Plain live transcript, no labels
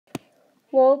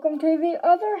Welcome to the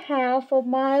other half of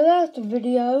my last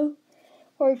video,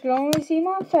 where you can only see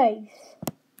my face.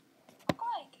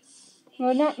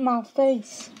 Well, not my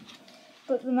face,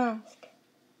 but the mask.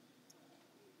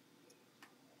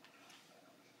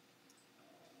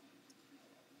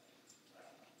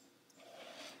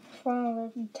 Finally,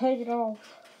 I can take it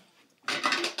off.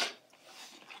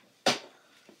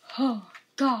 Oh,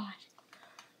 God.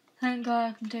 Thank God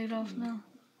I can take it off now.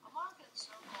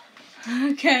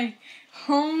 Okay.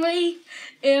 Only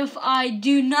if I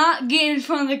do not get in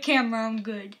front of the camera, I'm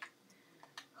good.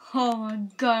 Oh my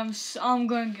God, I'm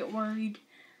gonna get worried.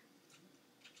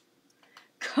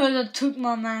 Cause I took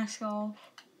my mask off.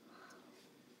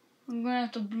 I'm gonna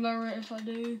have to blur it if I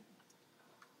do.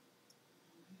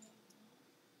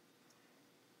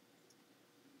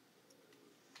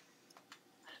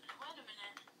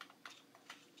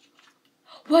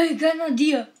 Wait, I got an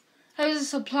idea. There's a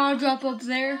supply drop up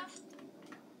there.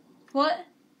 What?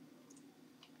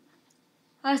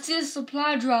 I see a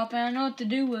supply drop and I know what to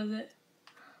do with it.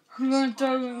 I'm gonna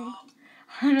throw it.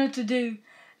 I know what to do.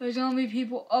 There's gonna be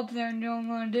people up there, and you know what I'm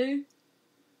gonna do?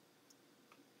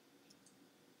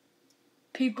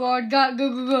 People are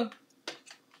go.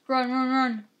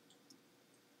 Run.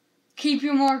 Keep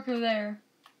your marker there.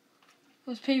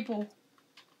 Those people.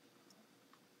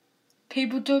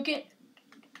 People took it.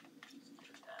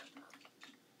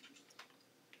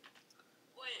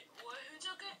 Wait, who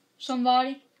took it?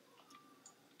 Somebody.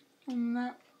 On the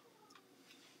map.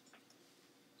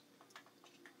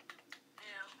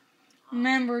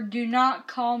 Remember, do not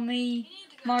call me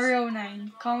my real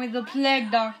name. Call me the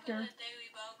Plague Doctor.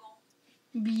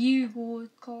 Bugle is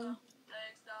called.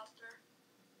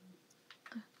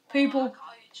 People.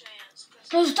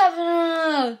 No, stop.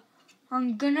 No.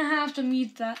 I'm gonna have to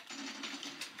mute that.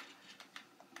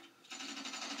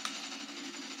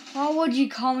 Why would you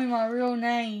call me my real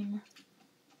name?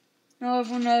 No one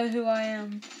will know who I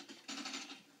am.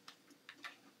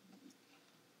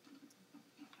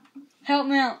 Help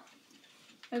me out.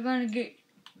 They're gonna get.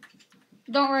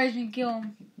 Don't raise me, kill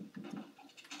them.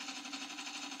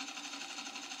 I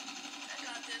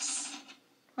got this.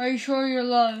 Are you sure you're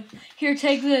low? Here,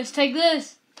 take this. Take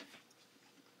this.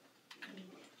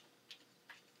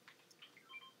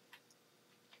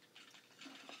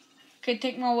 Okay,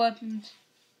 take my weapons.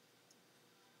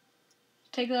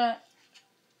 Take that.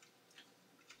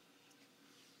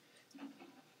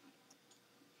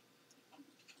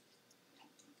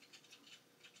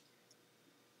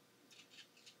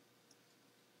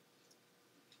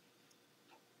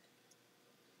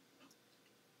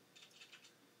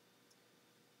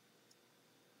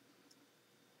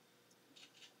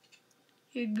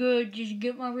 You're good. Just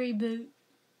get my reboot.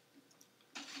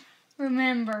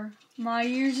 Remember, my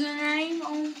username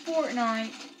on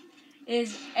Fortnite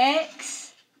is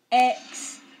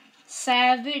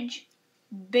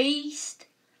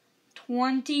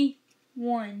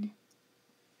XXSavageBeast21.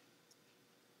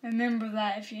 Remember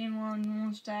that if anyone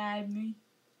wants to add me.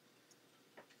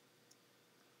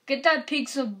 Get that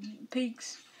pizza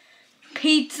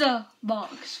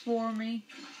box for me.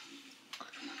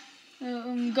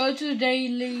 Go to the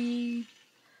daily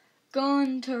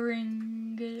gun to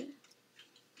ring.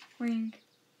 Ring.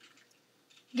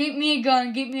 Get me a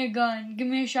gun. Give me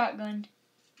a shotgun.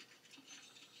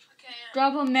 Okay.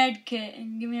 Drop a med kit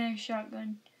and give me a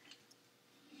shotgun.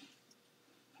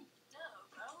 No,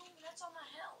 bro. That's on my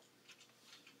health.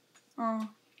 Oh.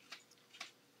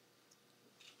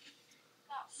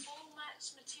 Got full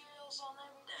max materials on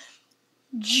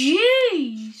everything.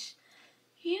 Jeez.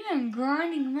 You've been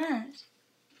grinding that.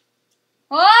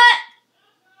 What?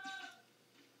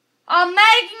 I'm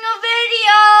making a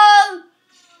video.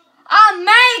 I'm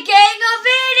making a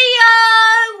video.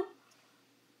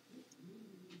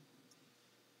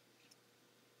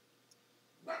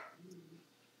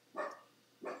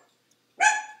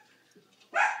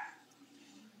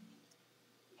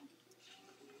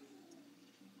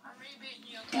 I'm rebooting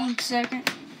you, okay? 1 second.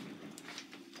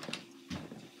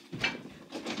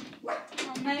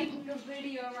 I'm making a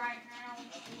video right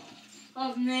now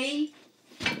of me.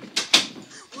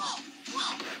 Whoa.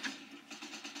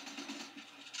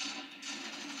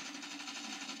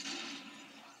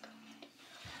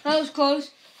 That was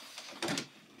close.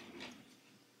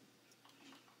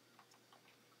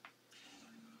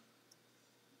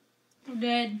 I'm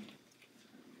dead.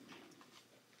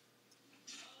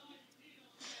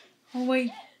 Oh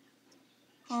wait.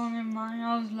 Oh, never mind.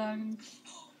 I was lagging.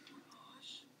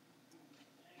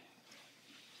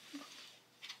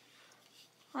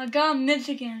 I got a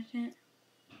mythic instant.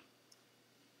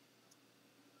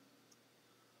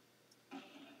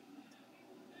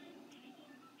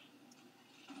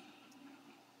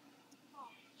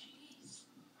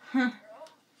 Huh.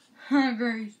 bro. I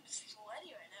agree.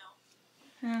 Sweaty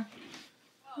right now. Yeah.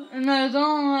 Oh, And there's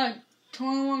only like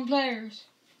 21 players.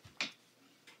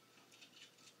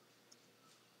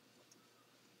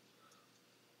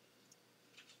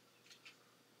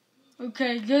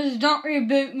 Okay, just don't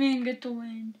reboot me and get the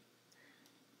win.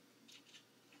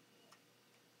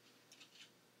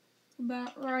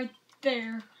 About right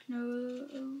there. No,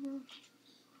 over.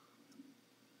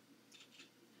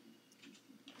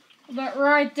 About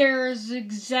right there is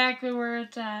exactly where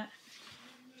it's at.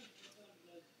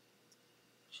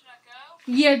 should I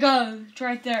go? Yeah, go. It's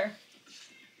right there.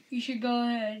 You should go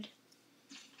ahead.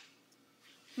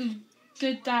 Just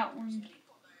get that one. People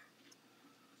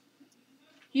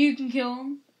there. You can kill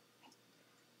him.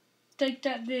 Take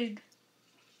that big.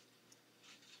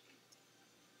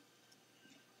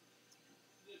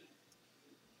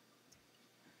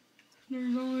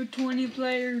 There's only 20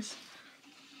 players.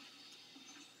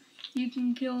 You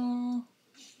can kill.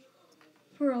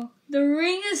 Bro, the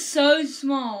ring is so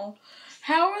small.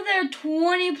 How are there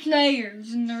 20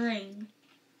 players in the ring?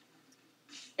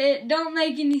 It don't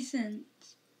make any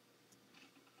sense.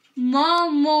 My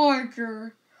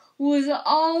marker was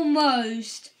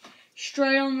almost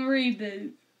straight on the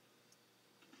reboot.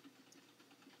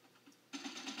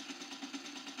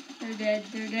 They're dead,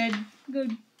 they're dead.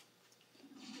 Good.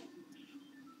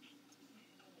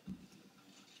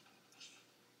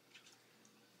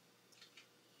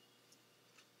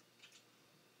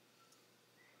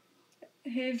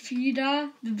 If you die,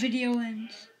 the video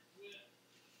ends.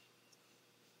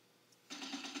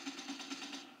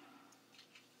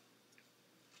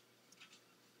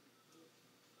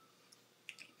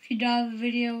 If you die, the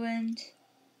video ends.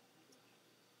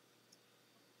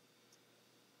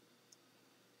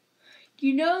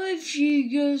 You know, if you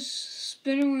just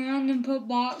spin around and put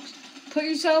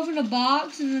yourself in a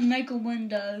box and then make a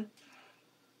window.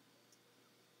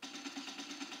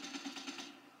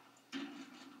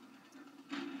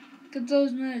 Get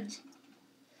those meds.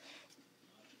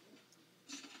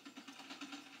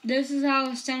 This is how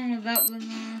it's done without the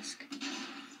mask.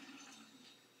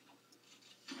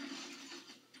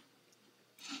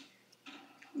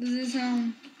 This is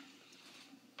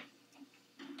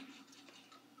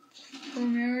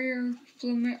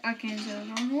I can't say the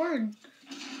wrong word.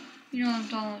 You know what I'm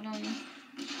talking about, don't you?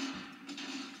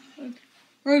 Okay.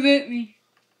 Reboot me.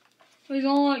 There's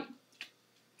only like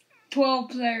 12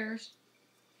 players.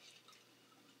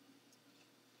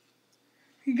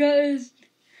 You guys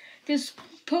just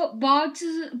put a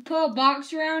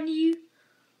box around you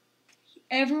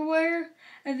everywhere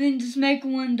and then just make a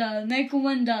window. Make a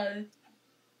window.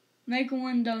 Make a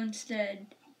window instead.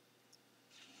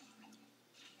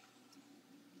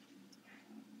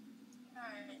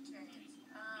 Alright, Terrence.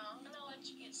 I'm gonna let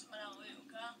you get some of that loot,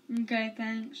 okay? Okay,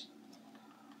 thanks.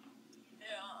 Yeah,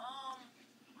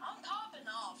 I'm popping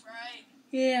off, right?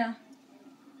 Yeah.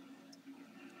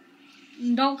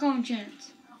 And don't call me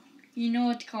Chance. You know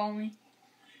what to call me.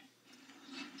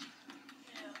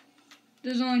 Yeah.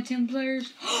 There's only 10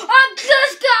 players. I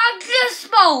just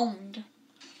spawned.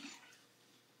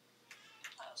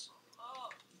 That's what's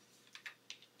up.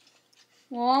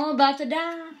 Well, I'm about to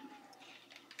die.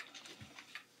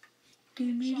 Give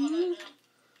me Shot at loot. him.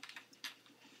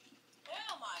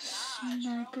 Oh my gosh,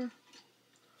 bro. Sniper.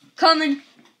 Coming. Yeah,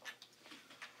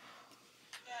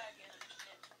 I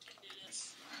can do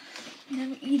this.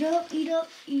 Now eat up, eat up,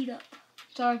 eat up.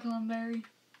 Sorry, Columbberry.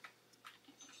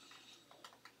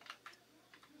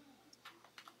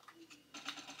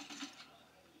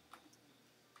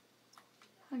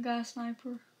 I got a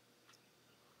sniper.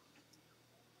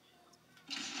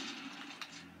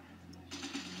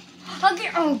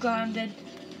 Oh god, I'm dead.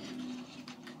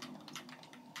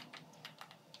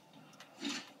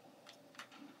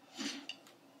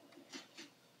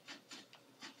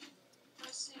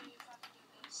 Let's see if I can do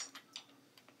this.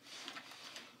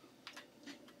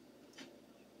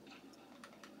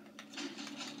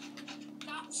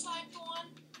 Got sniped one.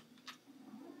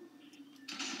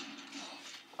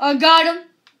 I got him.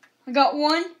 I got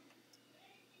one.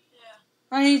 Yeah.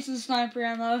 I need some sniper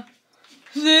ammo.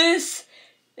 This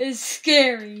is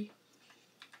scary.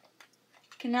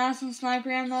 Can I have some sniper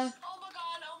ammo? Oh my god,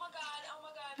 oh my god, oh my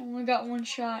god. Only got one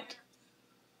shot.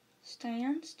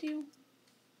 Stand still.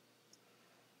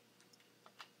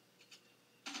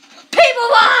 People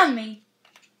behind me!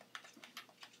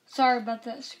 Sorry about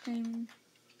that screaming.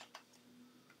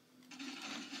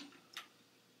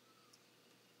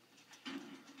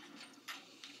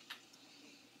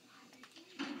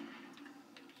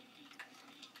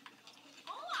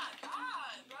 Oh my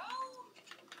god, bro.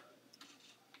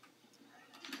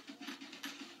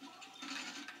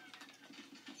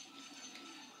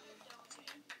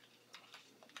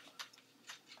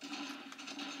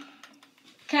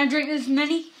 Can I drink this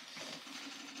mini?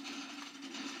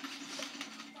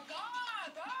 Oh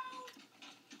God,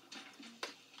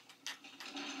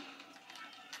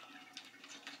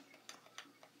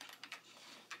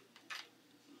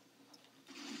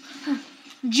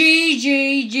 bro.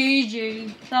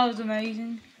 GG. That was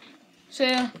amazing.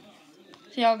 See ya.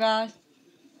 See y'all guys.